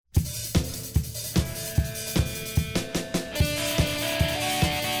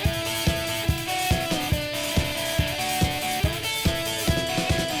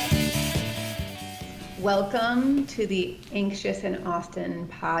Welcome to the Anxious in Austin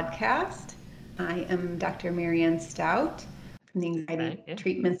podcast. I am Dr. Marianne Stout from the Anxiety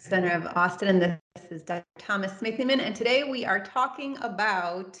Treatment Center of Austin, and this is Dr. Thomas Smithyman. And today we are talking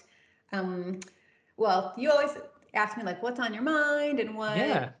about, well, you always ask me like, what's on your mind and what,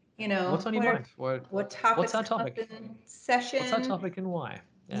 What's on your mind? what topics What's our come up topic? in session. What's our topic and why?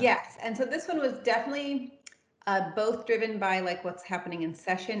 Yeah. Yes, and so this one was definitely both driven by like what's happening in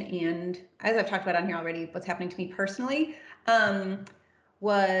session and, as I've talked about on here already, what's happening to me personally.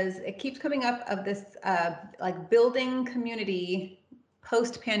 Was it keeps coming up of this like building community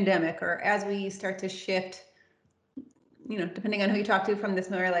post-pandemic, or as we start to shift, depending on who you talk to, from this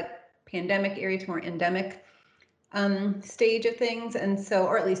more like pandemic area to more endemic stage of things. And so,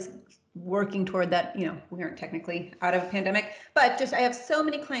 or at least working toward that, we aren't technically out of a pandemic, but just I have so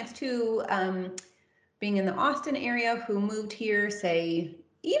many clients too, being in the Austin area, who moved here, say,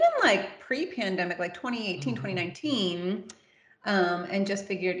 even like pre-pandemic, like 2018, 2019, and just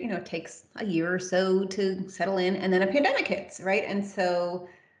figured, it takes a year or so to settle in, and then a pandemic hits, right? And so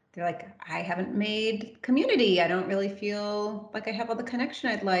they're like, I haven't made community. I don't really feel like I have all the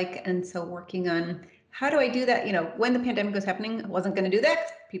connection I'd like. And so working on how do I do that? When the pandemic was happening, I wasn't going to do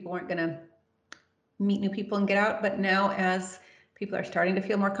that. People weren't going to meet new people and get out. But now, as people are starting to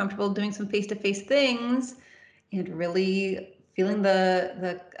feel more comfortable doing some face-to-face things and really feeling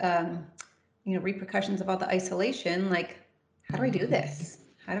the repercussions of all the isolation, like, how do I do this?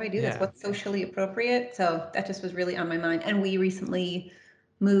 How do I do this? What's socially appropriate? So that just was really on my mind. And we recently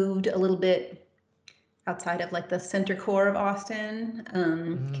moved a little bit outside of like the center core of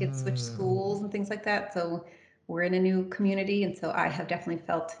Austin. Kids switch schools and things like that. So we're in a new community. And so I have definitely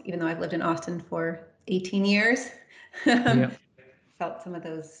felt, even though I've lived in Austin for 18 years, felt some of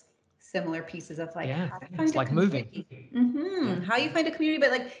those similar pieces of like, how to find it's a like community. moving. How you find a community,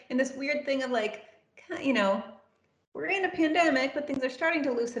 but like in this weird thing of like, we're in a pandemic, but things are starting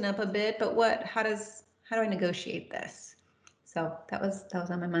to loosen up a bit. But how do I negotiate this? So that was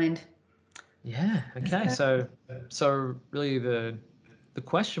on my mind. Yeah. Okay. So really the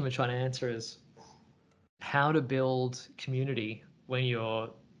question we're trying to answer is how to build community when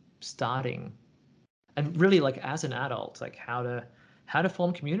you're starting, and really like as an adult, like how to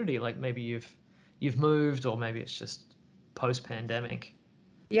form community. Like maybe you've moved, or maybe it's just post pandemic.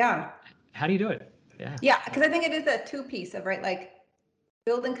 Yeah. How do you do it? Yeah. Yeah, because I think it is that two piece of, right, like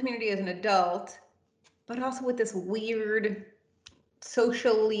building community as an adult, but also with this weird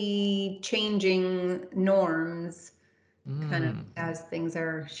socially changing norms kind of as things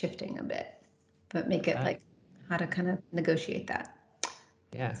are shifting a bit, but make it like how to kind of negotiate that.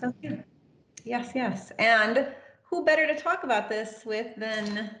 Yeah. So yeah. Yes. And who better to talk about this with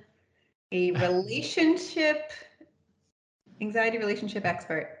than a anxiety relationship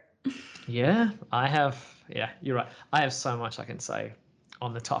expert? Yeah, I have. Yeah, you're right. I have so much I can say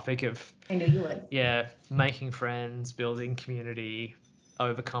on the topic of, I knew you would. yeah, making friends, building community,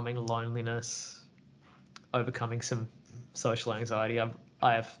 overcoming loneliness, overcoming some social anxiety.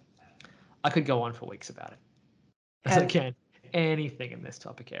 I could go on for weeks about it. As I can anything in this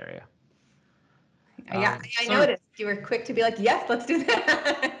topic area. Yeah, I So noticed you were quick to be like, yes, let's do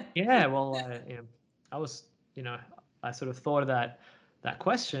that. yeah, well, I was, I sort of thought of that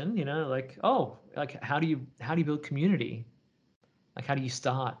question, like, oh, like how do you build community? Like, how do you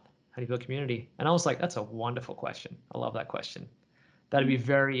start? How do you build community? And I was like, that's a wonderful question. I love that question. That'd be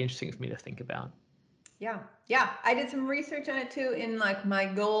very interesting for me to think about. Yeah. I did some research on it too, in like my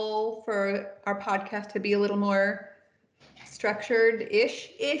goal for our podcast to be a little more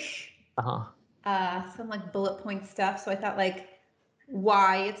structured-ish. Uh-huh. Some like bullet point stuff. So I thought like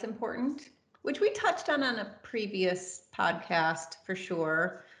why it's important, which we touched on a previous podcast for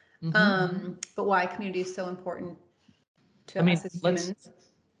sure. But why community is so important I to mean, us as humans.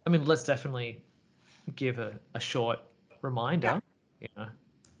 let's definitely give a short Yeah. reminder. You know, it's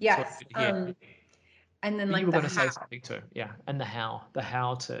always Yes. good to hear. And then But you like were the going to say how. something too, yeah. And the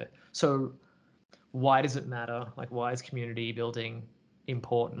how to. So why does it matter? Like, why is community building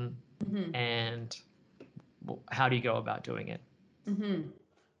important? And how do you go about doing it?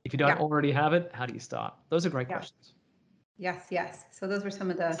 If you don't Yeah. already have it, how do you start? Those are great Yeah. questions. Yes. So those were some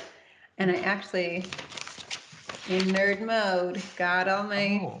of the, and I actually, in nerd mode, got all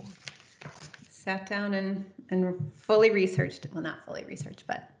my, Oh, sat down and fully researched, well, not fully researched,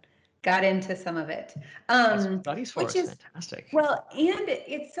 but got into some of it. got some studies for Which us. is, Fantastic. well, and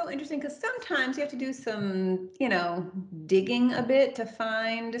it's so interesting because sometimes you have to do some, digging a bit to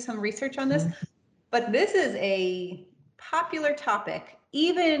find some research on this. But this is a popular topic,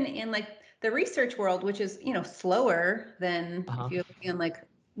 even in like the research world, which is, slower than if Uh-huh. you're looking on like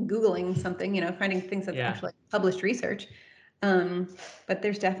Googling something, finding things that's Yeah. actually published research. Um, but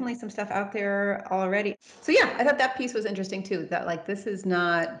there's definitely some stuff out there already. So yeah, I thought that piece was interesting too, that like this is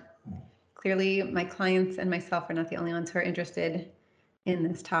not, clearly my clients and myself are not the only ones who are interested in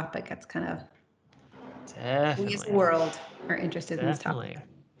this topic. It's kind of, we as a Definitely. world are interested in this topic. Definitely.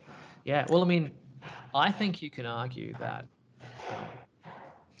 Yeah. Well, I mean, I think you can argue that um,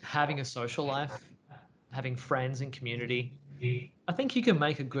 having a social life, having friends and community, I think you can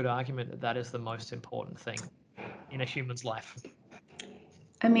make a good argument that that is the most important thing in a human's life.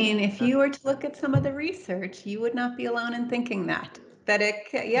 I mean, if Uh, you were to look at some of the research, you would not be alone in thinking that.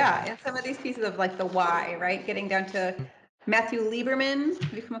 Yeah, no. and some of these pieces of like the why, right? Getting down to Matthew Lieberman.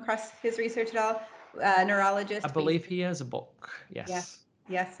 Have you come across his research at all? I Neurologist, believe basically. he has a book. Yes, Yes.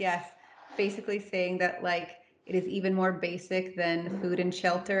 yes, yes. Basically saying that like it is even more basic than food and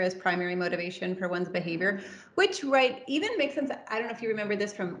shelter as primary motivation for one's behavior, which right even makes sense. I don't know if you remember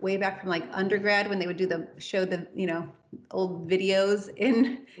this from way back from like undergrad when they would show the, old videos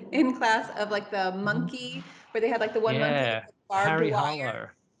in class of like the Hmm. monkey where they had like the one monkey with Yeah. the barbed Harry wire. Harlow.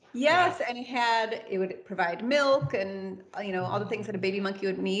 Yeah. Yes, and it would provide milk and all the Hmm. things that a baby monkey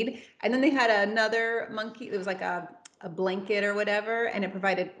would need. And then they had another monkey. It was like a blanket or whatever, and it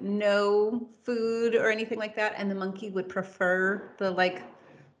provided no food or anything like that. And the monkey would prefer the like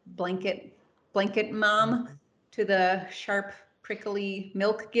blanket blanket mom Hmm. to the sharp, prickly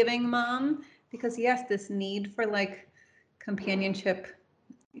milk giving mom because yes, this need for like companionship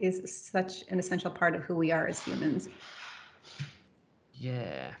is such an essential part of who we are as humans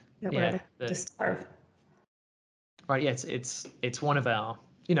Yeah. that we're Yeah. like to starve. Right. Yeah. It's one of our,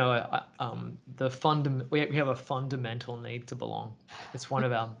 we have a fundamental need to belong. It's one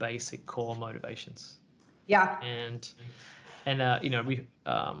of our basic core motivations. Yeah. And we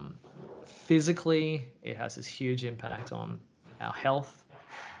physically it has this huge impact on our health.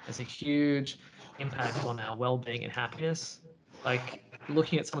 There's a huge impact on our well-being and happiness. Like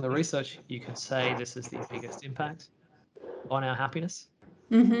looking at some of the research, you could say this is the biggest impact on our happiness.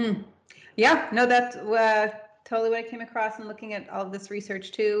 Mm-hmm. Yeah, no, that's totally what I came across in looking at all of this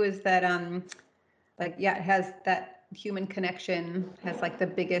research too, is that like yeah, it has that human connection has like the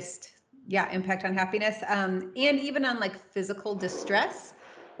biggest impact on happiness, and even on like physical distress,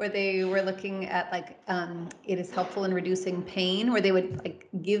 where they were looking at like it is helpful in reducing pain, where they would like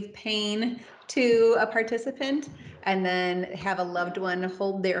give pain to a participant and then have a loved one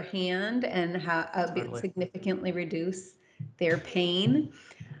hold their hand and Totally. significantly reduce their pain,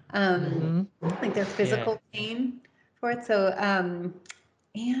 um, Mm-hmm. like their Yeah. physical pain for it. So,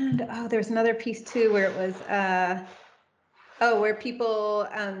 and oh, there's another piece too where it was, where people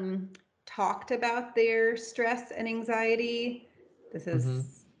talked about their stress and anxiety. This Mm-hmm.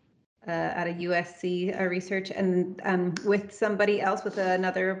 is out of USC research, and with somebody else, with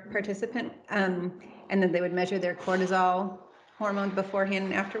another participant, and then they would measure their cortisol hormone beforehand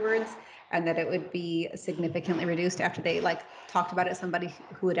and afterwards, and that it would be significantly reduced after they like talked about it. Somebody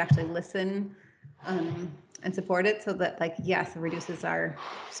who would actually listen and support it, so that like yes, it reduces our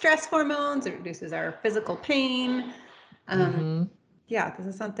stress hormones, it reduces our physical pain. Um, Mm-hmm. yeah, this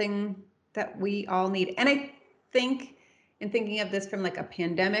is something that we all need. And I think in thinking of this from like a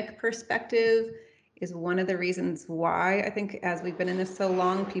pandemic perspective is one of the reasons why I think as we've been in this so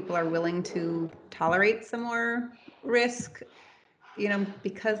long, people are willing to tolerate some more risk,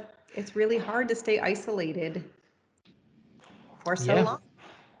 because it's really hard to stay isolated for so Yeah. long.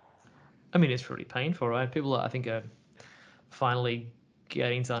 I mean, it's pretty painful, right? People, I think, are finally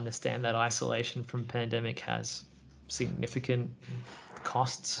getting to understand that isolation from pandemic has significant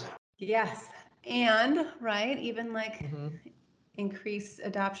costs. Yes. And right, even like Mm-hmm. increase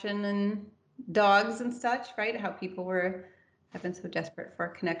adoption and dogs and such, right? How people have been so desperate for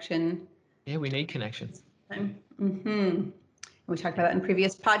connection. Yeah, we need connection. Mm-hmm. We talked about Yeah. that in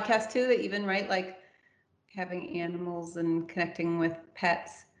previous podcasts too, that even right, like having animals and connecting with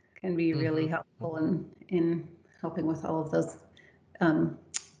pets can be really Mm-hmm. helpful in helping with all of those um,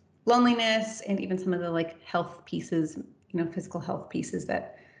 loneliness and even some of the like health pieces, physical health pieces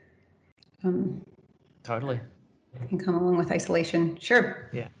that um, Totally. can come along with isolation. Sure.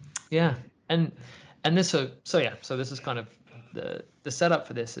 Yeah. Yeah. And this so this is kind of the setup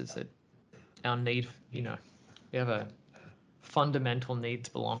for this is that our need, we have a fundamental need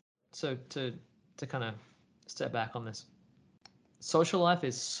to belong. So to kind of step back on this, social life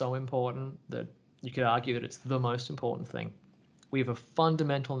is so important that you could argue that it's the most important thing. We have a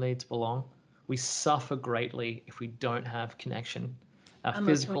fundamental need to belong. We suffer greatly if we don't have connection. Our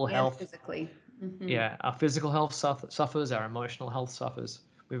Emotionally physical and health, physically. Hmm. yeah, our physical health suffers. Our emotional health suffers.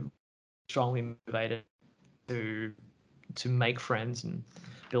 We're strongly motivated to make friends and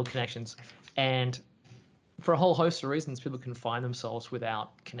build connections. And for a whole host of reasons, people can find themselves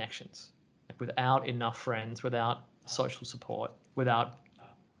without connections, like without enough friends, without social support, without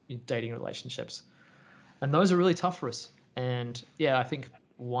dating relationships. And those are really tough for us. And yeah, I think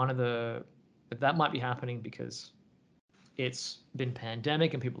one of the that might be happening because it's been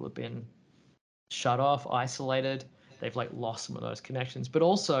pandemic and people have been shut off, isolated. They've like lost some of those connections, but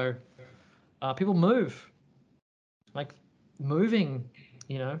also people move. Like moving,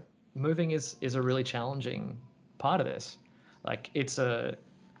 you know, moving is a really challenging part of this. Like it's a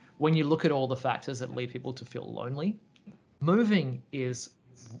when you look at all the factors that lead people to feel lonely, moving is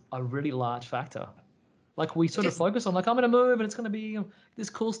a really large factor. Like we sort of Just focus on like I'm going to move and it's going to be this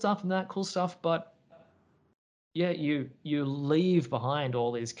cool stuff and that cool stuff, but yeah, you leave behind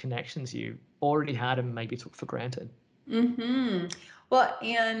all these connections you already had and maybe took for granted. mm-hmm. Well,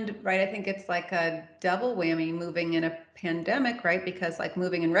 and right, I think it's like a double whammy moving in a pandemic, right? Because like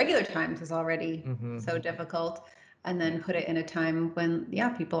moving in regular times is already Mm-hmm. so difficult. And then put it in a time when, yeah,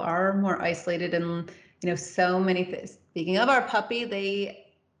 people are more isolated and, so many things. Speaking of our puppy,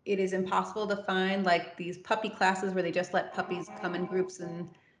 it is impossible to find like these puppy classes where they just let puppies come in groups and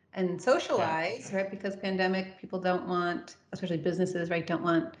Yeah. socialize, right? Because pandemic, people don't want, especially businesses, right, don't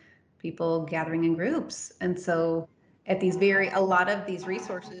want people gathering in groups. And so at a lot of these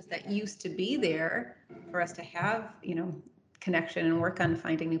resources that used to be there for us to have, connection and work on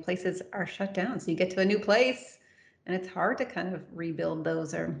finding new places are shut down. So you get to a new place and it's hard to kind of rebuild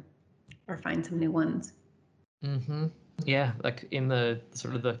those or find some new ones. Mm-hmm. Yeah, like in the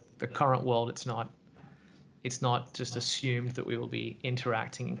sort of the current world, it's not just assumed that we will be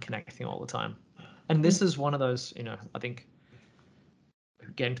interacting and connecting all the time. And this is one of those, I think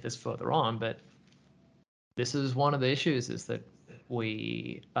getting to this further on, but this is one of the issues is that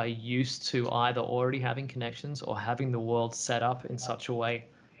we are used to either already having connections or having the world set up in such a way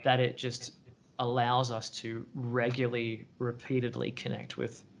that it just allows us to regularly, repeatedly connect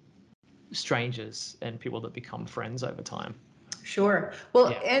with strangers and people that become friends over time. Sure.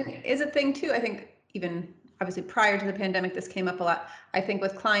 Well, Yeah. and is a thing too. I think even obviously prior to the pandemic, this came up a lot. I think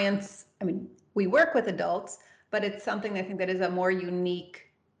with clients, I mean, we work with adults, but it's something I think that is a more unique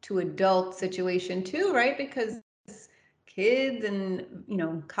to adult situation too, right? Because kids and,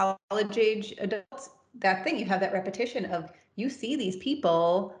 college age adults, that thing, you have that repetition of you see these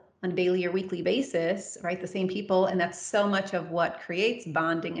people on a daily or weekly basis, right? The same people. And that's so much of what creates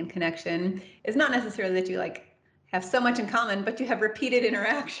bonding and connection is not necessarily that you like have so much in common, but you have repeated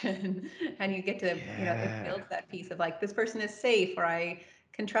interaction and you get to, it Yeah. builds that piece of like, this person is safe, or I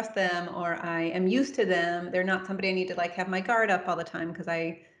can trust them, or I am used to them. They're not somebody I need to like have my guard up all the time because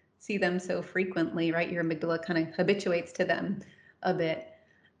I see them so frequently, right? Your amygdala kind of habituates to them a bit.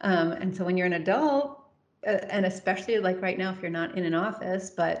 And so when you're an adult, and especially like right now, if you're not in an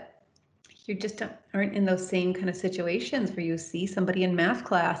office, but you just aren't in those same kind of situations where you see somebody in math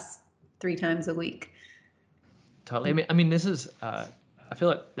class 3 times a week. Totally. I mean, this is. I feel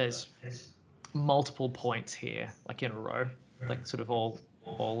like there's multiple points here, like in a row, like sort of all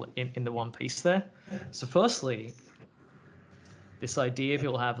in the one piece there. So, firstly, this idea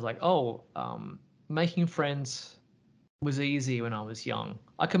people have like, oh, making friends was easy when I was young.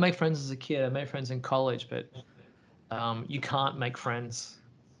 I could make friends as a kid. I made friends in college, but you can't make friends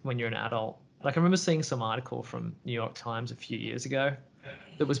when you're an adult. Like I remember seeing some article from New York Times a few years ago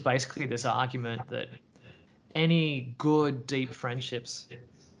that was basically this argument that any good, deep friendships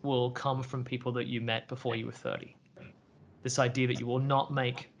will come from people that you met before you were 30. This idea that you will not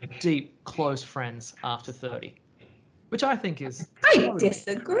make deep, close friends after 30, which I think is I totally incorrect.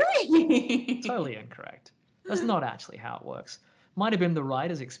 disagree. Totally incorrect. That's not actually how it works. Might have been the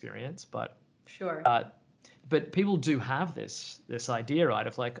writer's experience, Sure. uh, but people do have this idea, right,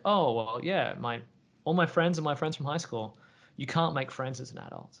 of like, oh, well, yeah, my all my friends are my friends from high school. You can't make friends as an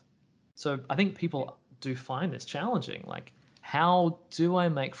adult. So I think people do find this challenging. Like, how do I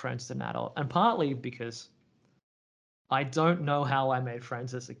make friends as an adult? And partly because I don't know how I made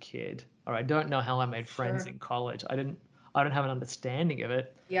friends as a kid, or I don't know how I made friends Sure. in college. I don't have an understanding of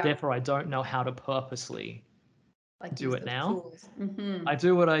it. Yeah. Therefore, I don't know how to purposely Like do use it those now. tools. Mm-hmm. I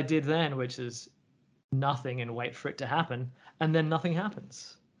do what I did then, which is nothing and wait for it to happen, and then nothing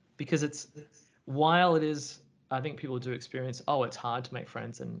happens. Because it's while it is, I think people do experience, oh, it's hard to make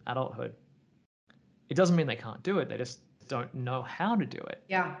friends in adulthood. It doesn't mean they can't do it. They just don't know how to do it,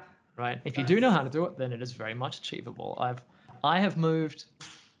 Yeah. right? If you do know how to do it, then it is very much achievable. I have moved.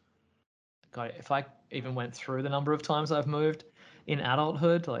 God, if I even went through the number of times I've moved in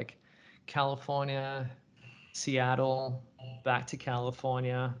adulthood, like California, Seattle, back to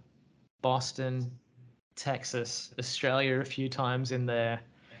California, Boston, Texas, Australia a few times in there.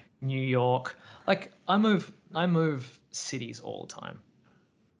 New York. Like I move cities all the time.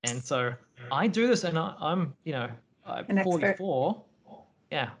 And so I do this and I'm, I'm An expert. 44.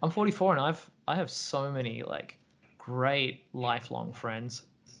 Yeah, I'm 44 and I have so many like great lifelong friends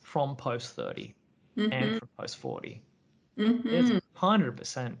from post 30 and Mm-hmm. from post 40. It's Mm-hmm.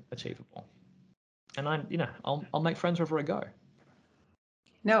 100% achievable. And I'll make friends wherever I go.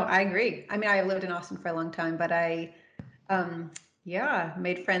 No, I agree. I mean, I lived in Austin for a long time, but um, yeah,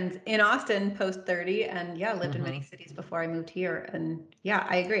 made friends in Austin post 30 and yeah, lived in many Hmm. cities before I moved here. And yeah,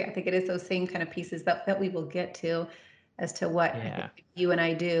 I agree. I think it is those same kind of pieces that we will get to as to what I think Yeah. you and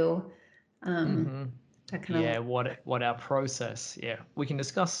I do. Um, Hmm. that kind of, Yeah, what our process, yeah. We can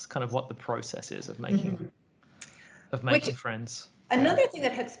discuss kind of what the process is Mhm. of Which making friends. Yeah. another thing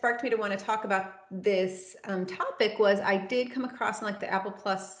that had sparked me to want to talk about this topic was I did come across on like the Apple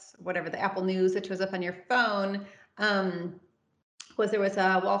Plus, whatever, the Apple News that shows up on your phone. Um, was there was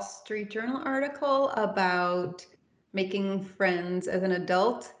a Wall Street Journal article about making friends as an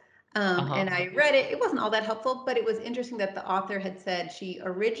adult. Uh-huh. And I read it. It wasn't all that helpful, but it was interesting that the author had said she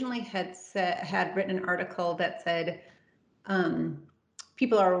originally had written an article that said um,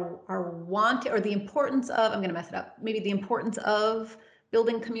 people are wanting or the importance of, I'm going to mess it up, maybe the importance of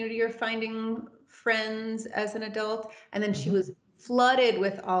building community or finding friends as an adult. And then she Hmm. was flooded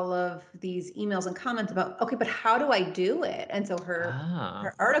with all of these emails and comments about, okay, but how do I do it? And so her Ah.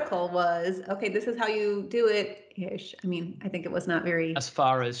 article was, okay, this is how you do it ish. I mean, I think it was not very As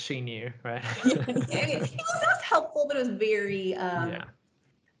far as she knew, right? I mean, it was helpful, but it was very Yeah.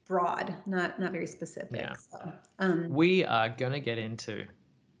 broad, not very Yeah. specific. So We are going to get into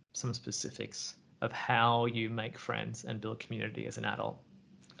some specifics of how you make friends and build community as an adult.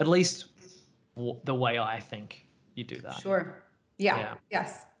 At least the way I think you do that. sure. Yeah. Yeah.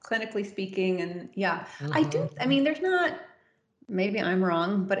 Yes. Clinically speaking. And yeah, I do. Hmm. I mean, there's not, maybe I'm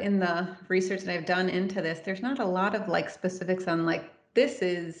wrong, but in the research that I've done into this, there's not a lot of like specifics on like, this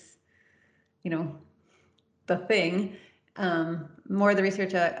is, you know, the thing. More of the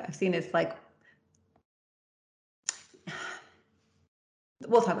research I've seen is like,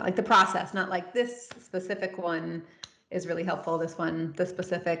 we'll talk about like the process, not like this specific one is really helpful. This one, the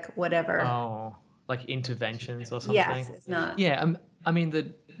specific whatever. Oh, like interventions or Yes, something. it's not Yeah. I mean,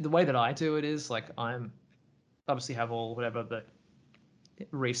 the way that I do it is like I'm obviously have all whatever the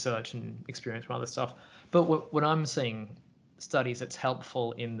research and experience from other stuff. But when I'm seeing studies, it's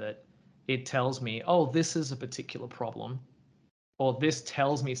helpful in that it tells me, oh, this is a particular problem, or this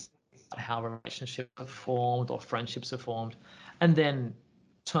tells me how relationships are formed or friendships are formed, and then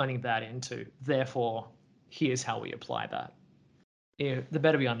turning that into, therefore, here's how we apply that. The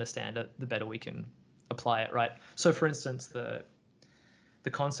better we understand it, the better we can apply it, right? So, for instance, the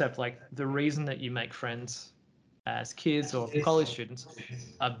concept, like the reason that you make friends as kids or college students,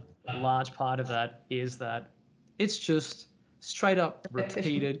 a large part of that is that it's just straight up repetition.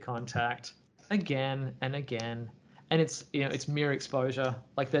 repeated contact again and again. And it's mere exposure.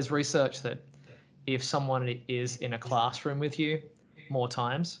 Like there's research that if someone is in a classroom with you more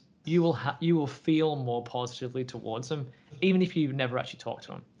times, you will feel more positively towards them, even if you've never actually talked to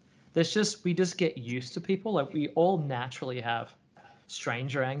them. We just get used to people. Like we all naturally have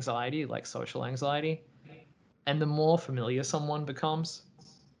stranger anxiety, like social anxiety. And the more familiar someone becomes,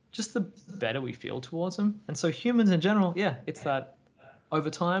 just the better we feel towards them. And so humans in general, yeah, it's that over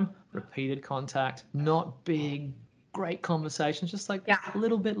time, repeated contact, not big, great conversations, just like Yeah.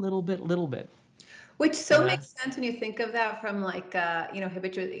 little bit, little bit, little bit, Which you so know? makes sense when you think of that from like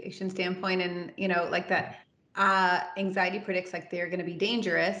habituation standpoint and like that anxiety predicts like they're going to be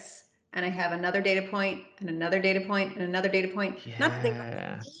dangerous and I have another data point and another data point and another data point. Not that they were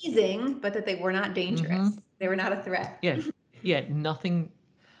Yeah. amazing, but that they were not Mm-hmm. dangerous. They were not a threat. Yeah. Yeah. Nothing.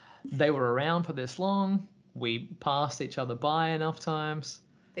 They were around for this long. We passed each other by enough times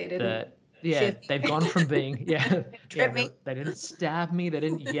They didn't that yeah, shift me, they've gone from being yeah, yeah, trip me. they didn't stab me, they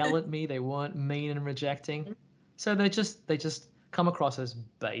didn't yell at me, they weren't mean and rejecting. So they just come across as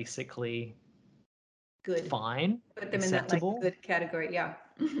basically Good. fine, Put them in that like acceptable. good category. Yeah.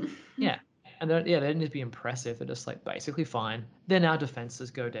 Yeah. And they didn't need to be impressive. They're just like basically fine. Then our defenses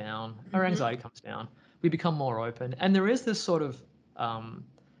go down, our Hmm. anxiety comes down, we become more open. And there is this sort of um,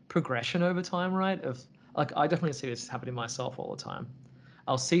 progression over time, right? Of like, I definitely see this happening myself all the time.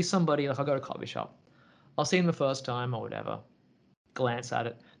 I'll see somebody, like I'll go to a coffee shop, I'll see them the first time or whatever, glance at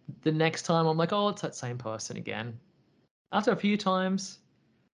it. The next time I'm like, oh, it's that same person again. After a few times,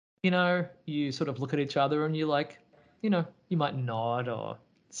 you sort of look at each other and you like, you might nod or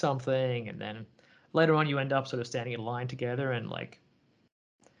something, and then later on you end up sort of standing in line together and like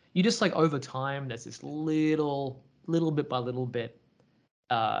you just like over time there's this little bit by little bit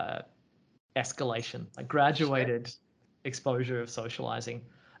uh, escalation, like graduated exposure of socializing.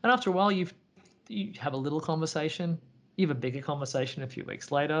 And after a while, you have a little conversation, you have a bigger conversation a few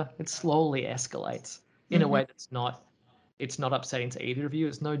weeks later. It slowly escalates in a Mm-hmm. way it's not upsetting to either of you.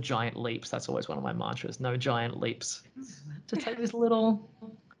 It's no giant leaps. That's always one of my mantras. No giant leaps. Just take this little.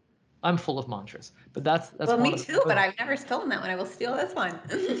 I'm full of mantras, but that's Well, one me of them. too, but I've never stolen that one. I will steal this one.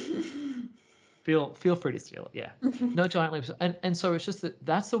 Feel free to steal it. Yeah, no giant leaps. And so it's just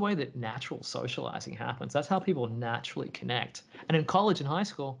that's the way that natural socializing happens. That's how people naturally connect. And in college and high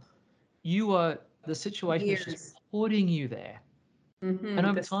school, the situation is just Years. putting you there. And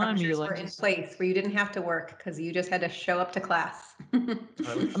over The time, you're structures were like in just place where you didn't have to work because you just had to show up to class.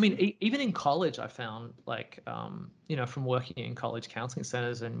 totally. I mean, even in college, I found like from working in college counseling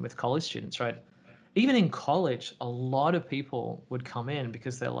centers and with college students, right? Even in college, a lot of people would come in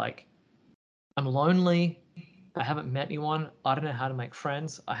because they're like, I'm lonely. I haven't met anyone. I don't know how to make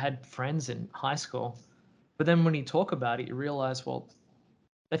friends. I had friends in high school. But then when you talk about it, you realize, well,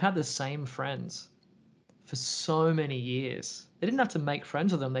 they've had the same friends for so many years. They didn't have to make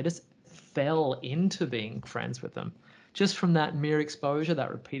friends with them. They just fell into being friends with them. Just from that mere exposure, that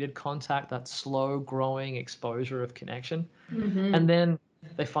repeated contact, that slow growing exposure of connection. And Hmm. then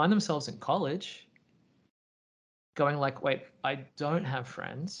they find themselves in college going like, wait, I don't have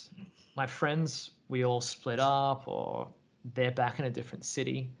friends. My friends, we all split up or they're back in a different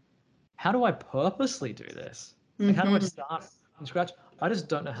city. How do I purposely do this? Like, how do I Hmm. start from scratch? I just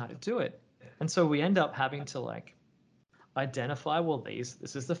don't know how to do it. And so we end up having to like identify, well,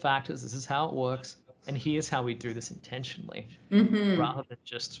 this is the factors, this is how it works, and here's how we do this intentionally Hmm. rather than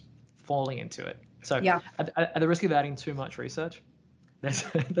just falling into it. So Yeah. at the risk of adding too much research, there's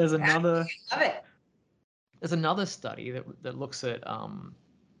there's another Love it. there's another study that looks at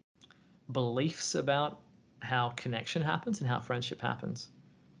beliefs about how connection happens and how friendship happens.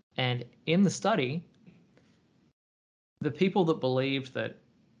 And in the study, the people that believed that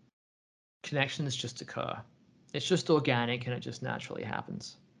connections just occur, it's just organic and it just naturally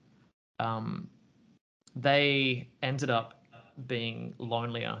happens, um, they ended up being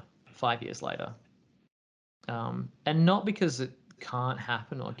lonelier 5 years later. And not because it can't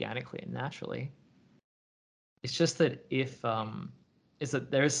happen organically and naturally. It's just that if is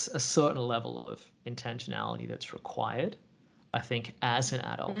that there's a certain level of intentionality that's required, I think, as an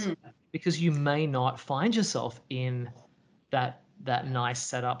adult, Mm. because you may not find yourself in that nice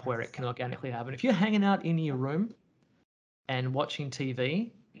setup where it can organically happen. If you're hanging out in your room and watching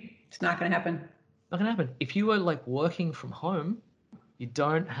TV, It's not going to happen. not gonna happen. If you were like working from home, you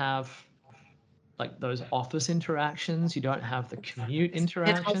don't have like those office interactions, you don't have the commute Minimal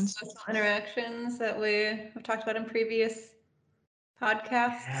interactions. social interactions that we have talked about in previous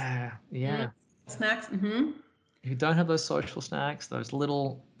podcasts. Yeah, Mm. yeah. Snacks. Hmm. If you don't have those social snacks, those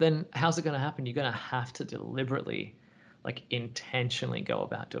little, then how's it going to happen? You're going to have to deliberately, like intentionally go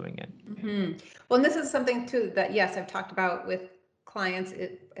about doing it. Hmm. Well, and this is something too that yes, I've talked about with clients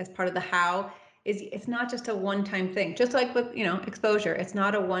as part of the how is it's not just a one-time thing. Just like with, exposure, it's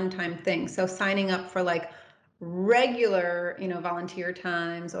not a one-time thing. So signing up for like regular, volunteer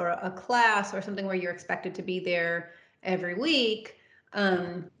times or a class or something where you're expected to be there every week,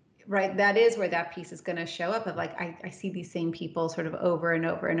 um, right? That is where that piece is going to show up of like, I see these same people sort of over and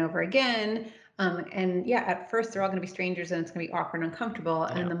over and over again. And yeah, at first they're all going to be strangers and it's going to be awkward and uncomfortable.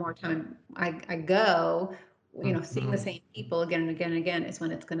 And Yeah. the more time I go, seeing the Hmm. same people again and again and again is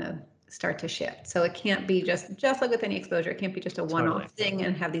when it's going to start to shift. So it can't be just like with any exposure, it can't be just a Totally. one-off thing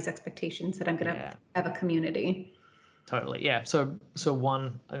and have these expectations that I'm going to Yeah. have a community. Totally. Yeah. So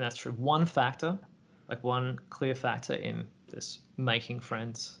one, and that's true. One factor, like one clear factor in this making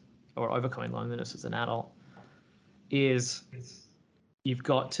friends or overcoming loneliness as an adult is you've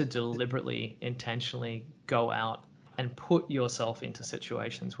got to deliberately, intentionally go out and put yourself into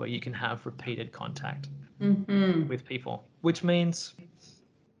situations where you can have repeated contact Hmm. with people, which means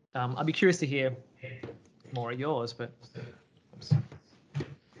I'd be curious to hear more of yours, but oops.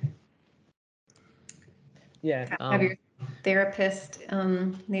 Yeah, Have your therapist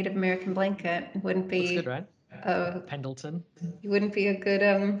Native American blanket. It wouldn't looks good, be right? a Pendleton. you wouldn't be a good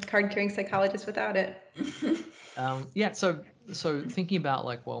card carrying psychologist without it. Yeah, so thinking about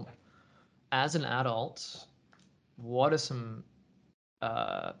like, well, as an adult, what are some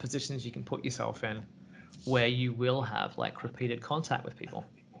positions you can put yourself in where you will have like repeated contact with people?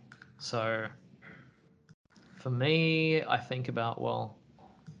 So for me, I think about, well,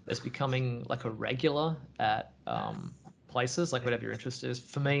 there's becoming like a regular at places, like whatever your interest is.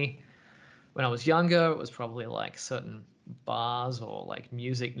 For me, when I was younger, it was probably like certain bars or like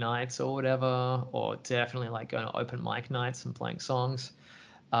music nights or whatever, or definitely like going to open mic nights and playing songs.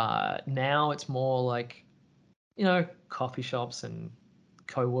 Now it's more like, coffee shops and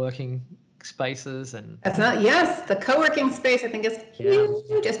co-working spaces and That's not, yes, the co-working space I think is yeah,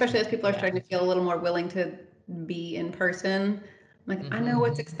 huge, especially as people are yeah. starting to feel a little more willing to be in person. I'm like, I know Hmm.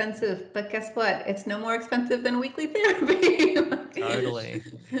 it's expensive, but guess what? It's no more expensive than weekly therapy. Totally.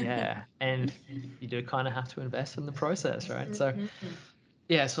 Yeah. And you do kind of have to invest in the process, right? So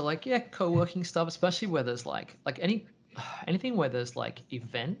yeah, so like yeah, co-working stuff, especially where there's like anything where there's like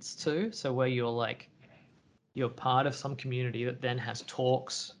events too. So where you're part of some community that then has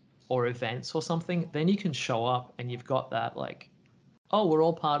talks or events or something, then you can show up and you've got that like, oh, we're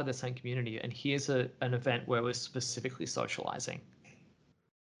all part of the same community, and here's an event where we're specifically socializing.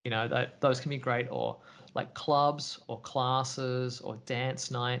 That those can be great, or like clubs or classes or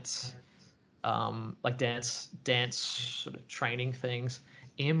dance nights, like dance sort of training things.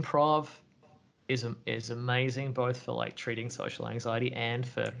 Improv is amazing both for like treating social anxiety and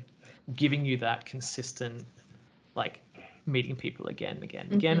for giving you that consistent like meeting people again and again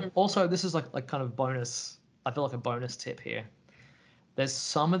and again. Mhm. Also, this is like kind of bonus. I feel like a bonus tip here. There's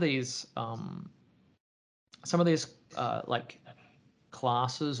some of these like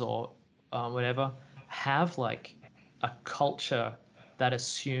classes or whatever have like a culture that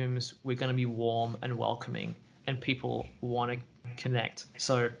assumes we're going to be warm and welcoming and people want to connect.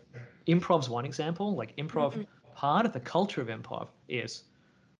 So improv's one example. Like improv, part of the culture of improv is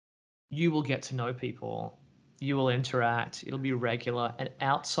you will get to know people, you will interact, it'll be regular, and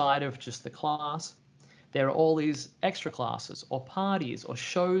outside of just the class, there are all these extra classes or parties or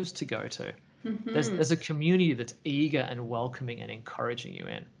shows to go to. There's a community that's eager and welcoming and encouraging you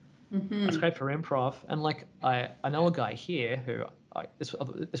in. That's great for improv. And like I know a guy here who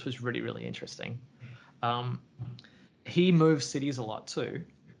this was really really interesting. Um, he moves cities a lot too,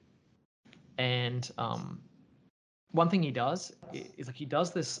 and one thing he does is like he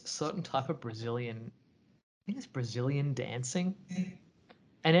does this certain type of Brazilian. I think it's Brazilian dancing.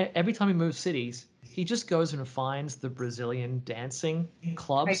 And every time he moves cities, he just goes and finds the Brazilian dancing Right.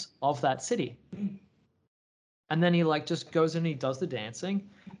 clubs of that city. And then he like just goes in and he does the dancing.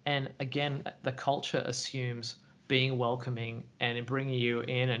 And again, the culture assumes being welcoming and bringing you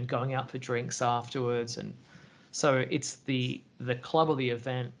in and going out for drinks afterwards. And so it's the club or the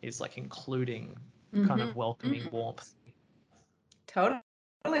event is like including kind of welcoming warmth. Totally.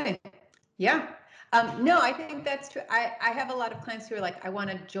 Yeah. No, I think that's true. I have a lot of clients who are like, I want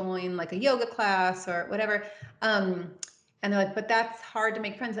to join like a yoga class or whatever. And they're like, but that's hard to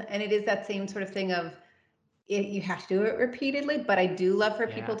make friends. And it is that same sort of thing of you have to do it repeatedly. But I do love for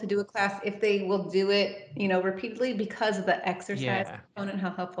people Yeah. to do a class if they will do it, repeatedly because of the exercise Yeah. component,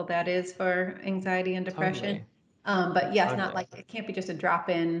 how helpful that is for anxiety and depression. Totally. But yes, not Totally. like it can't be just a drop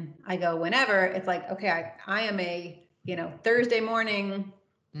in. I go whenever. It's like, okay, I am a, Thursday morning,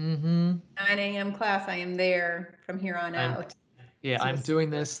 Mm-hmm. 9 a.m. class. I am there from here on I'm out. Yeah, See the I'm doing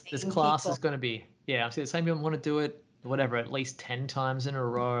this. This same class is people. going to be, yeah, I'm seeing the same people want to do it, whatever, at least 10 times in a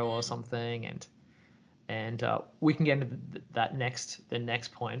row or something. And we can get into the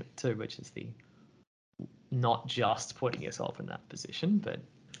next point too, which is the not just putting yourself in that position, but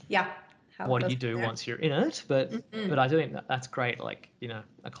Yeah, how it what do goes you from do there. once you're in it? But I do think that's great. Like,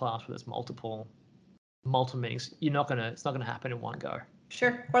 a class where there's multiple meetings. It's not gonna happen in one go.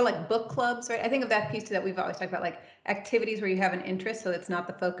 Sure. Or like book clubs, right? I think of that piece too that we've always talked about, like activities where you have an interest. So it's not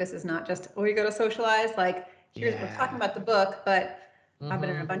the focus is not just, oh, you go to socialize. Like, we're talking Yeah. about the book, but I've been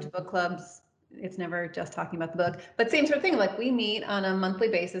in a Mm-hmm. bunch of book clubs. It's never just talking about the book. But same sort of thing. Like we meet on a monthly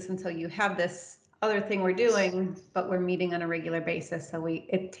basis until you have this other thing we're Yes. doing, but we're meeting on a regular basis. So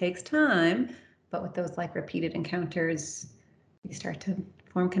it takes time, but with those like repeated encounters, you start to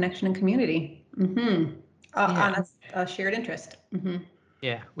form connection and community. On Yeah. a shared interest.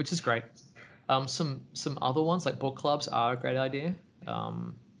 Yeah, which is great. Some other ones like book clubs are a great idea.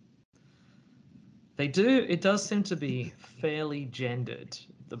 Um, it does seem to be fairly gendered,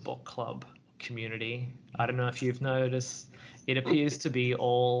 the book club community. I don't know if you've noticed. It appears to be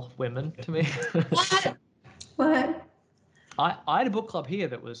all women to me. What? What? I had a book club here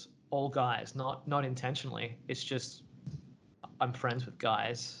that was all guys, not intentionally. It's just I'm friends with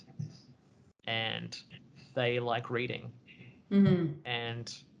guys and they like reading. Mm-hmm.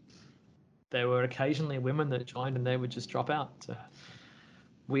 And there were occasionally women that joined and they would just drop out. So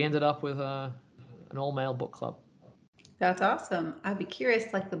we ended up with an all male book club. That's awesome. I'd be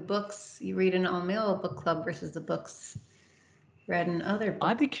curious, like the books you read in all male book club versus the books read in other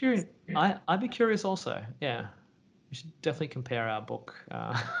I'd book be curious. I'd be curious also. Yeah, we should definitely compare our books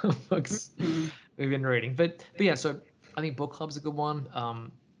clubs. we've been reading. But yeah, so I think book club's a good one.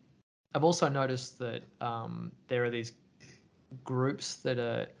 I've also noticed that there are these. groups that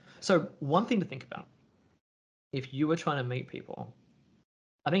are. So one thing to think about, if you were trying to meet people,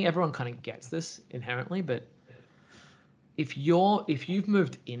 I think everyone kind of gets this inherently, but if you've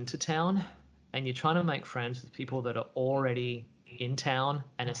moved into town and you're trying to make friends with people that are already in town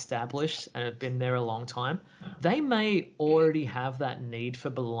and established and have been there a long time, they may already have that need for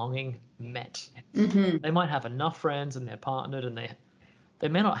belonging met. Mm-hmm. They might have enough friends and they're partnered, and they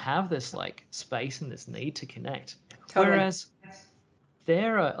may not have this like space and this need to connect. Totally. Whereas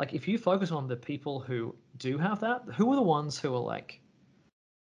there are like, if you focus on the people who do have that, who are the ones who are like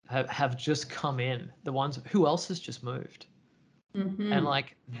have just come in, the ones who else has just moved, and Mm-hmm.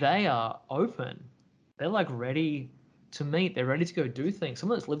 like they are open, they're like ready to meet, they're ready to go do things.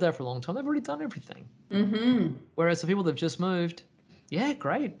 Someone that's lived there for a long time, they've already done everything. Mm-hmm. Whereas the people that've just moved, yeah,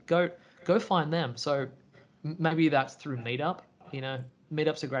 great, go find them. So maybe that's through Meetup. You know,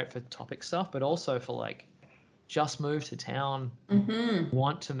 Meetups are great for topic stuff, but also for like just moved to town, Mm-hmm.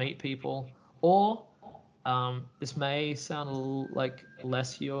 want to meet people, or this may sound like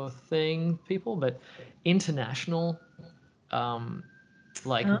less your thing, people, but international um,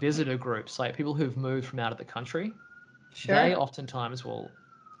 like Oh, visitor groups, like people who've moved from out of the country, they sure. oftentimes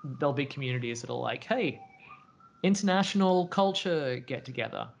there'll be communities that are like, hey, international culture get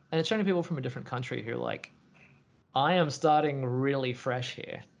together. And it's showing people from a different country who are like, I am starting really fresh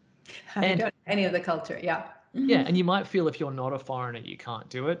here. I And don't any of the culture. Yeah. yeah, Mm-hmm. and you might feel if you're not a foreigner, you can't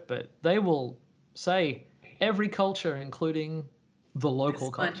do it, but they will say every culture, including the This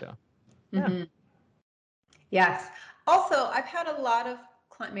local one. culture. Yeah. Mm-hmm. Yes. Also, I've had a lot of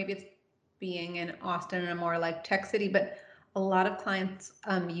clients, maybe it's being in Austin and a more like tech city, but a lot of clients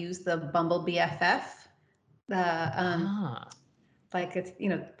use the Bumble BFF. The Ah. like it's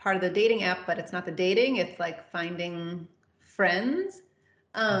part of the dating app, but it's not the dating. It's like finding friends.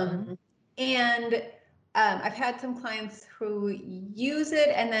 Mm-hmm. And I've had some clients who use it,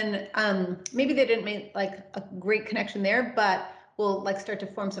 and then maybe they didn't make like a great connection there, but will like start to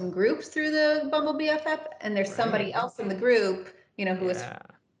form some groups through the Bumble BFF, and there's somebody Great. else in the group, who was Yeah.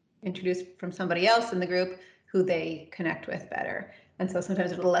 introduced from somebody else in the group who they connect with better. And so sometimes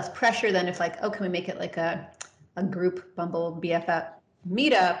there's a little less pressure than if like, oh, can we make it like a group Bumble BFF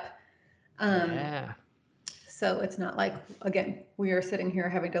meetup? Um, Yeah. so it's not like, again, we are sitting here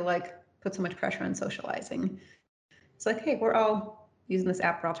having to like put so much pressure on socializing. It's like, hey, we're all using this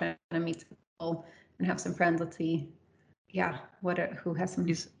app. We're all trying to meet some people and have some friends. Let's see, yeah, who has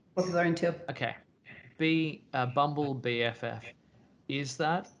Is what people are into. okay. Bumble BFF. Is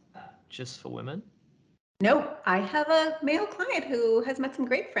that just for women? Nope, I have a male client who has met some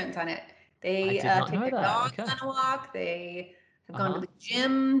great friends on it. I They did not take know their that. dogs Okay. on a walk. They have gone to Uh-huh. the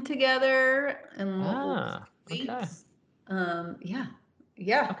gym together and lift Ah, okay. weights. Yeah,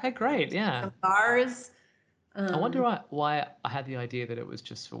 yeah. Okay, great. Yeah. Some bars. I wonder Um, why I had the idea that it was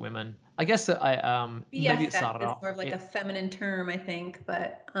just for women. I guess that I maybe it BFF started is off more of like a it feminine term, I think,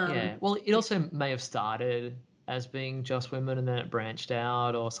 but yeah. Well, it yeah. also may have started as being just women and then it branched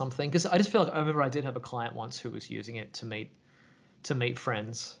out or something. Because I just feel like I remember I did have a client once who was using it to meet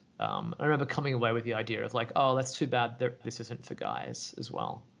friends. I remember coming away with the idea of like, oh, that's too bad this isn't for guys as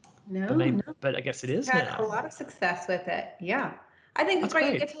well. No, no. But I guess it is Had a now. lot of success with it. Yeah. I think That's that's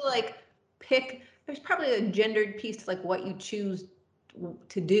right. You great. get to like pick, there's probably a gendered piece to like what you choose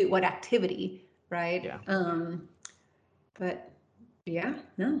to do, what activity, right? Yeah, But yeah,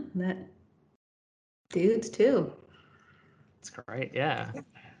 no, that dudes too. it's great. Yeah,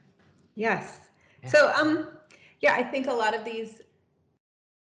 Yes. yeah. So, yeah, I think a lot of these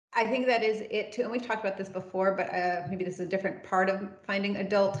I think that is it too. And we've talked about this before, but maybe this is a different part of finding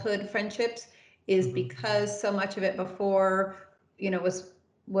adulthood friendships is Hmm. because so much of it before,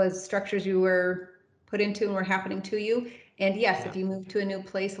 was structures you were put into and were happening to you. And yes, Yeah. if you move to a new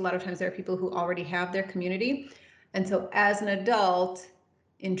place, a lot of times there are people who already have their community. And so as an adult,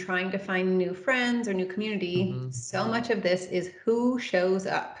 in trying to find new friends or new community, Hmm. so much of this is who shows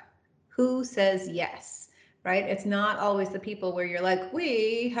up, who says yes, right? It's not always the people where you're like,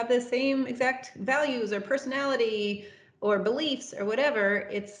 we have the same exact values or personality or beliefs or whatever.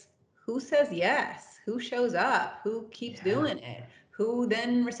 It's who says yes, who shows up, who keeps Yeah. doing it, who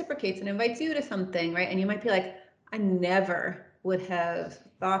then reciprocates and invites you to something, right? And you might be like, I never would have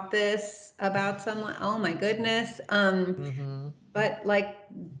thought this about someone. Oh my goodness. Hmm. But like,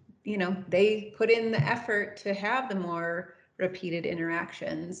 they put in the effort to have the more repeated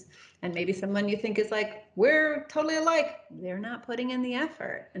interactions. And maybe someone you think is like, we're totally alike, they're not putting in the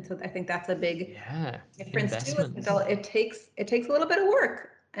effort. And so I think that's a big Yeah. difference too as an Investments. adult. It takes a little bit of work.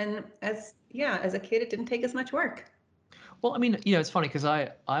 And as a kid, it didn't take as much work. Well, I mean, it's funny because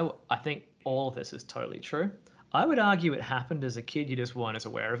I think all of this is totally true. I would argue it happened as a kid. You just weren't as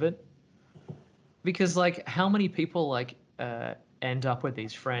aware of it. Because like, how many people like end up with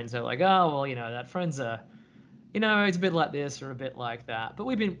these friends? They're like, oh well, that friend's it's a bit like this or a bit like that. But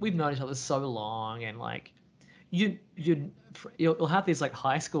we've known each other so long, and like you'll have these like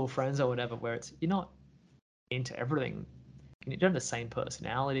high school friends or whatever where you're not into everything. You don't have the same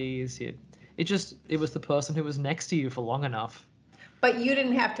personalities. It was the person who was next to you for long enough. But you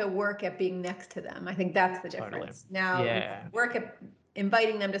didn't have to work at being next to them. I think that's the Totally. difference. Now you Yeah. work at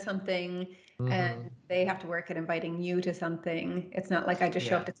inviting them to something, and Hmm. they have to work at inviting you to something. It's not like I just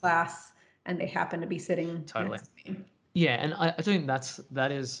show up Yeah. to class and they happen to be sitting Totally. next to me. Yeah, and I think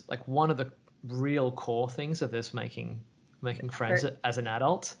that is like one of the real core things of this making friends Effort. as an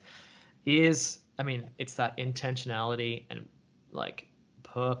adult is, I mean, it's that intentionality and like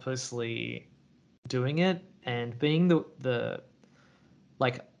purposely doing it and being the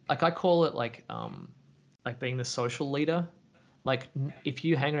like I call it like being the social leader. Like if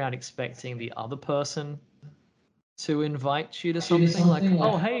you hang around expecting the other person to invite you to something, like,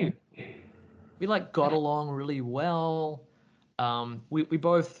 oh hey, we like got along really well. We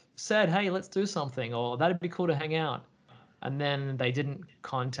both said, hey, let's do something, or that'd be cool to hang out. And then they didn't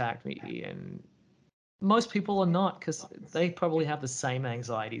contact me. And most people are not, because they probably have the same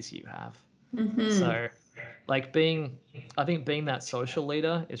anxieties you have. Mm-hmm. So, like I think being that social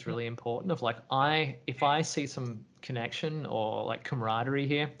leader is really important. Of like, if I see some connection or like camaraderie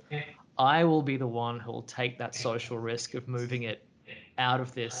here, I will be the one who will take that social risk of moving it out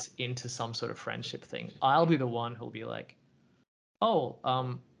of this into some sort of friendship thing. I'll be the one who'll be like, oh,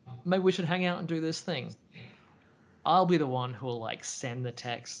 maybe we should hang out and do this thing. I'll be the one who will like send the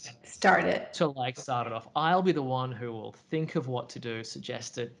text Start it. to like start it off. I'll be the one who will think of what to do,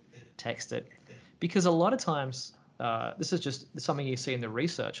 suggest it, text it. Because a lot of times, this is just something you see in the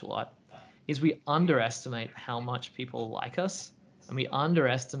research a lot, is we underestimate how much people like us, and we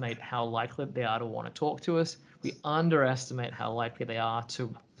underestimate how likely they are to want to talk to us. We underestimate how likely they are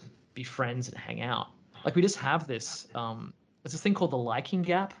to be friends and hang out. Like we just have this. There's this thing called the liking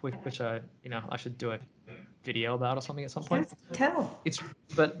gap, which I should do a video about or something at some point. Yes, tell. It's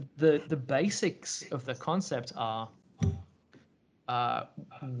but the basics of the concept are uh,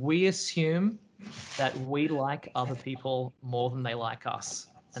 we assume that we like other people more than they like us,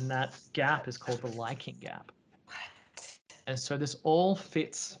 and that gap is called the liking gap. And so this all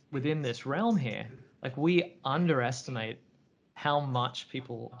fits within this realm here. Like we underestimate how much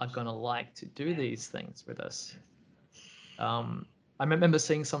people are going to like to do these things with us. I remember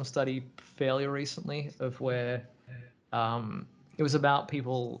seeing some study fairly recently of where it was about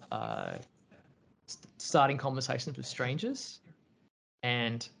people starting conversations with strangers,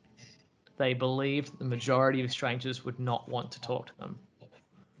 and they believed the majority of strangers would not want to talk to them,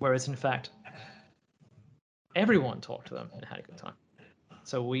 whereas in fact everyone talked to them and had a good time.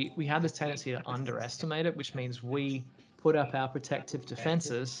 So we have this tendency to underestimate it, which means we put up our protective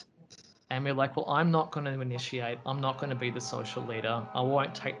defenses and we're like, well, I'm not going to initiate. I'm not going to be the social leader. I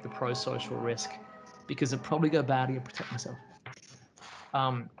won't take the pro-social risk because it'd probably go badly and protect myself.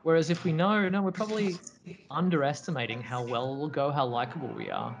 Whereas if we know, no, we're probably underestimating how well we'll go, how likable we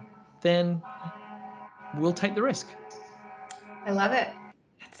are, then we'll take the risk. I love it.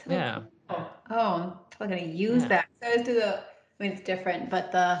 That's so Yeah, cool. Oh, I'm totally gonna use yeah, that. So I always do the, I mean, it's different,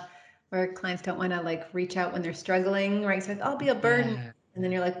 but the where clients don't want to like reach out when they're struggling, right? So it's, I'll be a burden. yeah, And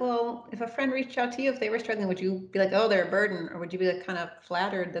then you're like, well, if a friend reached out to you, if they were struggling, would you be like, oh, they're a burden? Or would you be like kind of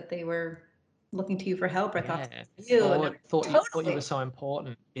flattered that they were looking to you for help or thought yeah. to you? And I'm Thought like, thought you were totally. so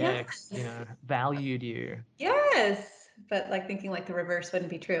important. Yeah, Yes. valued you. Yes. But like thinking like the reverse wouldn't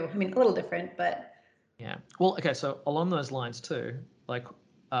be true. I mean, a little different, but Yeah. Well, okay. So along those lines too, like,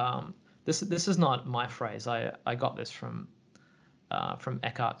 um, this is not my phrase. I got this from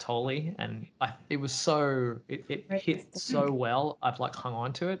Eckhart Tolle, and it was it write this hit down. so well. I've like hung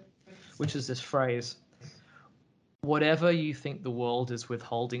on to it, which is this phrase: whatever you think the world is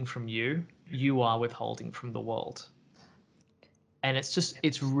withholding from you, you are withholding from the world. And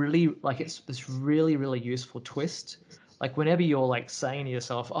it's really like it's this really useful twist. Like whenever you're like saying to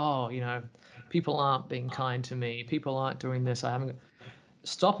yourself, oh, people aren't being kind to me, people aren't doing this, I haven't,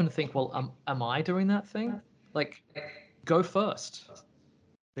 stop and think, well, am I doing that thing? Like, go first.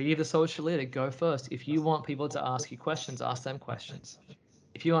 Be the social leader, go first. If you want people to ask you questions, ask them questions.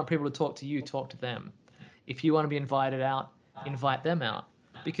 If you want people to talk to you, talk to them. If you want to be invited out, invite them out.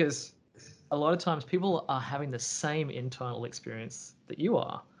 Because a lot of times people are having the same internal experience that you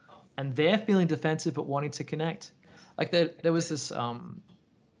are, and they're feeling defensive but wanting to connect. Like there was this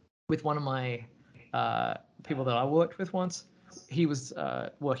with one of my people that I worked with once. he was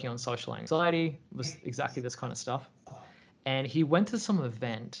working on social anxiety, was exactly this kind of stuff. And he went to some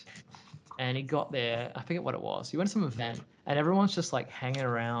event and he got there. I forget what it was. He went to some event and everyone's just like hanging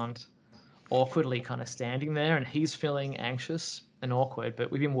around awkwardly, kind of standing there. And he's feeling anxious and awkward, but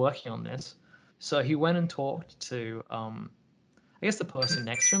we've been working on this. So he went and talked to, I guess, the person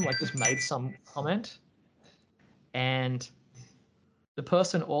next to him, like just made some comment. And the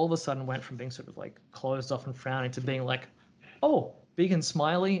person all of a sudden went from being sort of like closed off and frowning to being like, oh, big and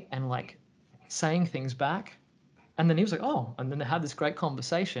smiley and like saying things back. And then he was like, oh, and then they had this great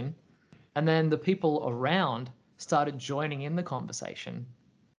conversation. And then the people around started joining in the conversation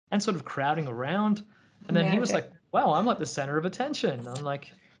and sort of crowding around. And then he was Magic. like, wow, I'm like the center of attention. I'm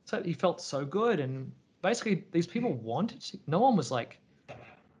like, so he felt so good. And basically, these people wanted to, no one was like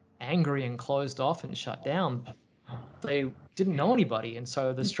angry and closed off and shut down. They didn't know anybody. And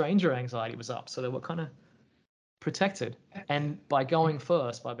so the stranger anxiety was up. So they were kind of protected. And by going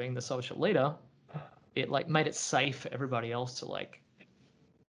first, by being the social leader, it like made it safe for everybody else to like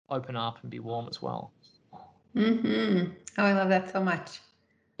open up and be warm as well. Oh, I love that so much.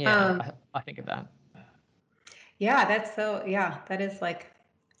 Yeah, Um, I think of that. yeah, that's so, yeah, that is like,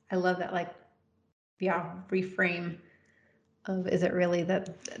 I love that, like, yeah, reframe of is it really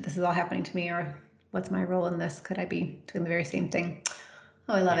that this is all happening to me or what's my role in this? Could I be doing the very same thing?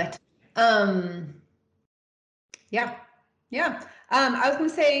 Oh, I love Yeah. it. Um, yeah, yeah. I was going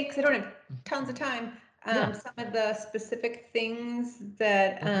to say, because I don't have tons of time, Yeah. some of the specific things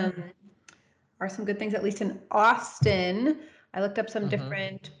that Mm-hmm. are some good things, at least in Austin. I looked up some Mm-hmm.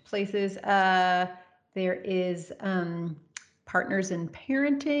 different places. There is Partners in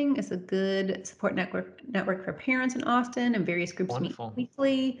Parenting is a good support network for parents in Austin, and various groups meet Wonderful.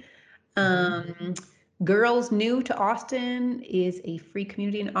 weekly. Mm-hmm. Um, Girls New to Austin is a free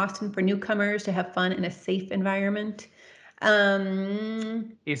community in Austin for newcomers to have fun in a safe environment.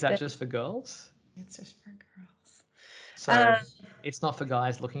 Is that The just for girls? answers for girls. So Um, it's not for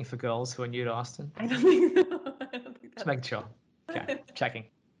guys looking for girls who are new to Austin? I don't think so. I don't think Just that's making sure. Okay. Checking.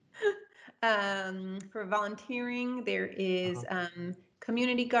 For volunteering, there is Uh-huh.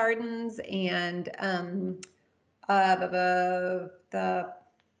 community gardens and the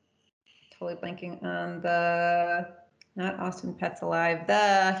totally blanking on the not Austin Pets Alive.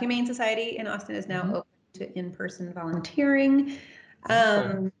 The Humane Society in Austin is now Mm-hmm. open to in-person volunteering.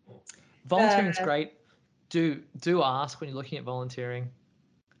 Wonderful. Um, Volunteering's the great. Do ask when you're looking at volunteering,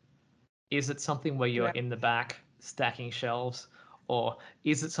 is it something where you're yeah, in the back stacking shelves, or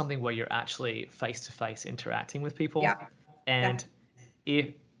is it something where you're actually face to face interacting with people? yeah, And that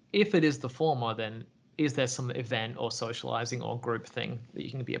if if it is the former, then is there some event or socializing or group thing that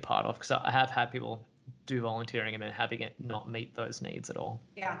you can be a part of? Because I have had people do volunteering and then having it not meet those needs at all.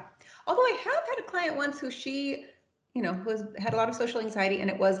 yeah. Although I have had a client once who she, was had a lot of social anxiety and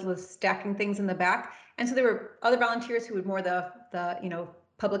it was stacking things in the back. And so there were other volunteers who would more the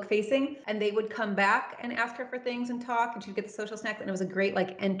public facing and they would come back and ask her for things and talk and she'd get the social snacks and it was a great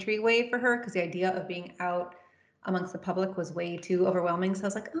like entryway for her because the idea of being out amongst the public was way too overwhelming. So I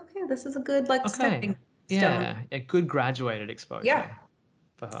was like, okay, this is a good like Okay. stepping stone. Yeah, a good graduated Yeah. exposure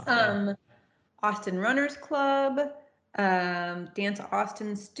for her. Yeah. Um, Austin Runners Club, Dance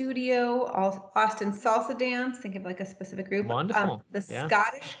Austin Studio, Austin Salsa Dance, think of like a specific group. Wonderful. The Yeah.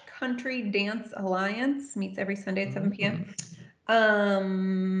 Scottish Country Dance Alliance meets every Sunday at 7 p.m. Mm.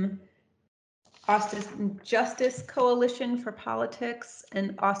 Um, Austin Justice Coalition for Politics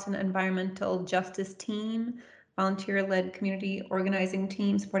and Austin Environmental Justice Team, volunteer-led community organizing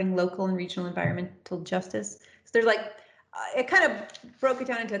team supporting local and regional environmental justice. So there's like, it kind of broke it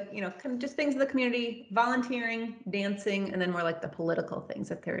down into, kind of just things in the community, volunteering, dancing, and then more like the political things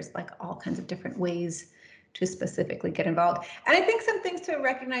that there's like all kinds of different ways to specifically get involved. And I think some things to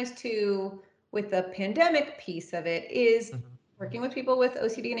recognize too with the pandemic piece of it is Mm-hmm. working with people with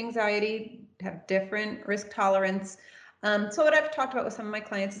OCD and anxiety have different risk tolerance. So what I've talked about with some of my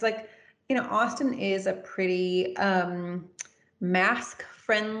clients is like, Austin is a pretty mask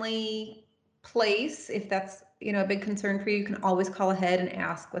friendly place. If that's, a big concern for you, you can always call ahead and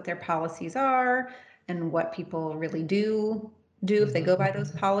ask what their policies are and what people really do if they Mm-hmm. go by those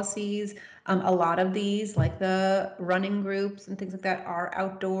policies. A lot of these, like the running groups and things like that, are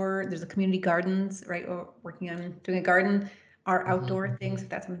outdoor. There's a community gardens, right? Or working on doing a garden are Mm-hmm. outdoor things if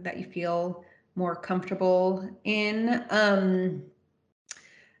that's something that you feel more comfortable in.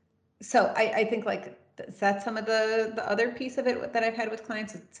 So I think like that's some of the other piece of it that I've had with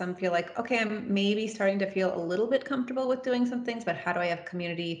clients. Some feel like, okay, I'm maybe starting to feel a little bit comfortable with doing some things, but how do I have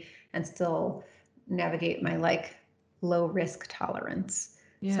community and still navigate my like low risk tolerance?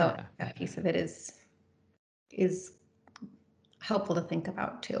 So Yeah. that piece of it is helpful to think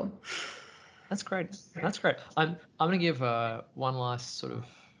about too. That's great. That's great. I'm going to give one last sort of,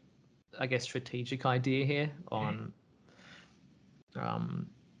 I guess, strategic idea here on. I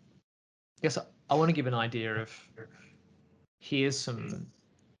guess I want to give an idea of here's some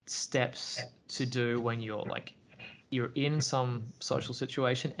steps to do when you're in some social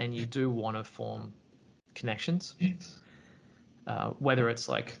situation and you do want to form connections, whether it's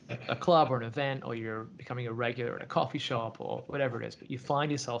like a club or an event, or you're becoming a regular at a coffee shop or whatever it is, but you find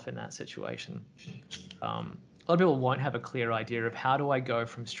yourself in that situation. A lot of people won't have a clear idea of how do I go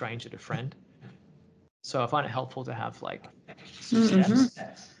from stranger to friend. So I find it helpful to have like some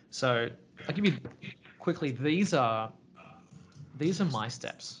steps. So I'll give you quickly, these are my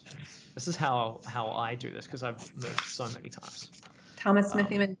steps. This is how I do this because I've moved so many times. Thomas Um,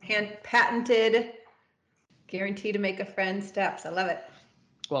 Smithyman patented, guaranteed to make a friend steps. I love it.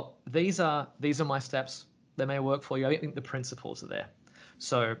 well, these are my steps. They may work for you. I think the principles are there.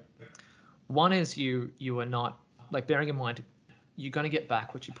 So one is you are not, like, bearing in mind you're going to get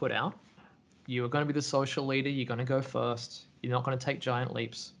back what you put out. You are going to be the social leader. You're going to go first. You're not going to take giant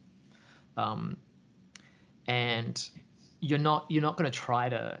leaps, um, and you're not going to try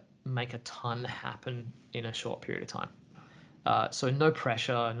to make a ton happen in a short period of time. So no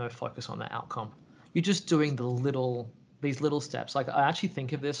pressure, no focus on the outcome. You're just doing these little steps. Like, I actually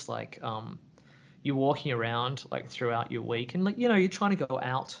think of this like, you're walking around like throughout your week, and like, you're trying to go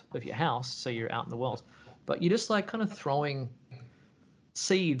out of your house, so you're out in the world, but you're just like kind of throwing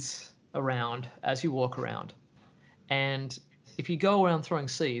seeds around as you walk around. And if you go around throwing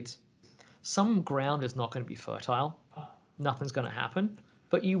seeds, some ground is not going to be fertile. Nothing's going to happen.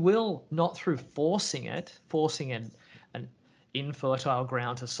 But you will, not through forcing an infertile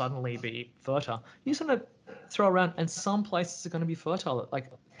ground to suddenly be fertile. You're just going to throw around, and some places are going to be fertile.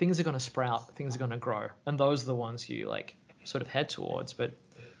 Like, things are going to sprout, things are going to grow. And those are the ones you like sort of head towards. But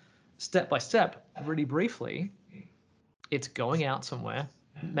step by step, really briefly, it's going out somewhere,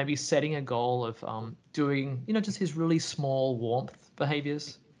 maybe setting a goal of doing, just his really small warmth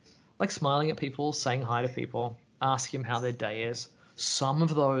behaviors, like smiling at people, saying hi to people, ask him how their day is. Some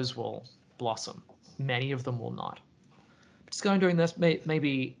of those will blossom. Many of them will not. Just going doing this,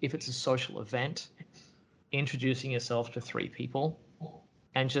 maybe if it's a social event, introducing yourself to three people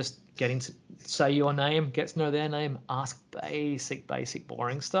and just getting to say your name, get to know their name, ask basic,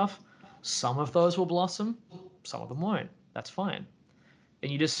 boring stuff. Some of those will blossom, some of them won't. That's fine.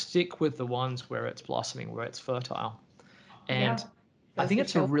 And you just stick with the ones where it's blossoming, where it's fertile. And Yeah. I Those think who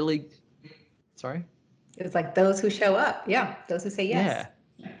it's a show up. really, sorry? It's like those who show up. Yeah. Those who say yes.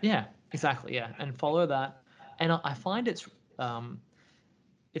 Yeah, yeah, exactly. Yeah, and follow that. And I find it's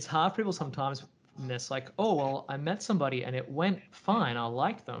hard for people sometimes. And it's like, oh well, I met somebody and it went fine. I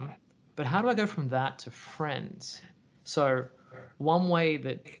like them, but how do I go from that to friends? So one way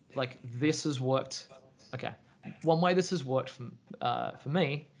that like this has worked, okay, one way this has worked for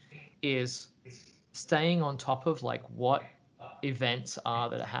me is staying on top of like what events are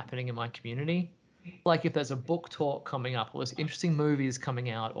that are happening in my community. Like, if there's a book talk coming up, or there's interesting movies coming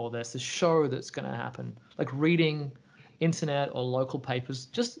out, or there's a show that's going to happen, like reading internet or local papers,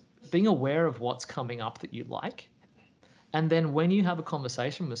 just being aware of what's coming up that you like. And then when you have a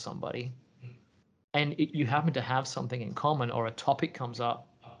conversation with somebody and you happen to have something in common, or a topic comes up,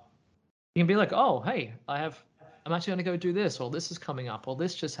 you can be like, oh, hey, I'm actually going to go do this, or this is coming up, or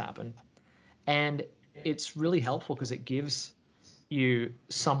this just happened. And it's really helpful because it gives you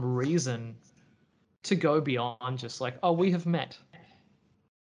some reason to go beyond just like, oh, we have met.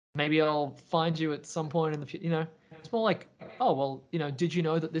 Maybe I'll find you at some point in the future. It's more like, oh, well, did you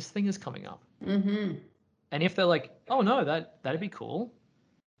know that this thing is coming up? Mm-hmm. And if they're like, oh no, that'd be cool,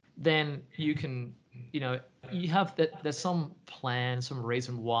 then you can, you have that. There's some plan, some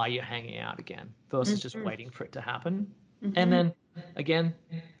reason why you're hanging out again, versus just Mm-hmm. waiting for it to happen. And Mm-hmm. then again,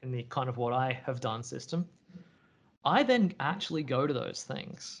 in the kind of what I have done system, I then actually go to those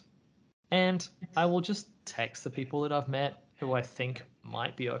things. And I will just text the people that I've met who I think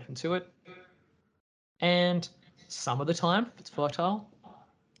might be open to it. And some of the time, if it's fertile,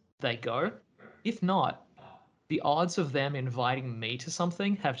 they go. If not, the odds of them inviting me to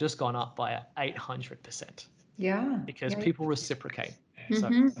something have just gone up by 800% Yeah. because Yeah. people reciprocate. So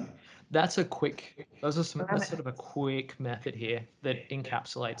Mm-hmm. that's Love sort it. of a quick method here that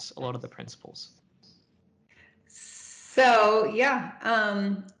encapsulates a lot of the principles. So, yeah,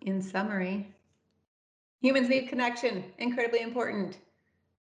 in summary, humans need connection, incredibly important.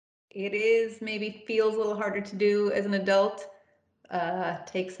 It is maybe feels a little harder to do as an adult.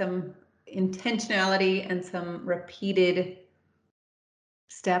 Take some intentionality and some repeated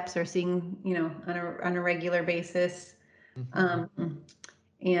steps or seeing, on a regular basis. Hmm. Um,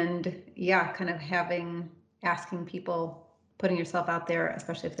 and yeah, kind of asking people, putting yourself out there,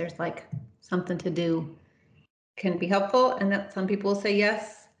 especially if there's like something to do, can be helpful. And that some people will say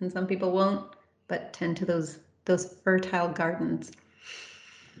yes and some people won't, but tend to those fertile gardens.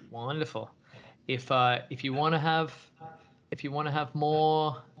 Wonderful. If you want to have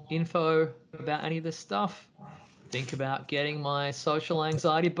more info about any of this stuff, think about getting my social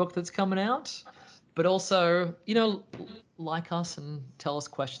anxiety book that's coming out. But also, like us and tell us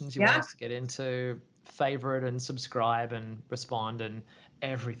questions you want Yeah, us to get into, favorite and subscribe and respond and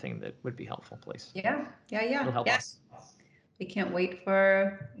everything that would be helpful, please. yeah, yeah, It'll yeah. help us. We can't wait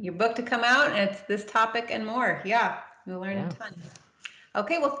for your book to come out, and it's this topic and more. Yeah, we'll learn a Yeah. ton.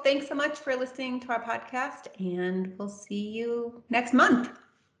 Okay, well, thanks so much for listening to our podcast, and we'll see you next month.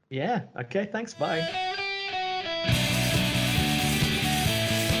 Yeah. Okay. Thanks. Bye.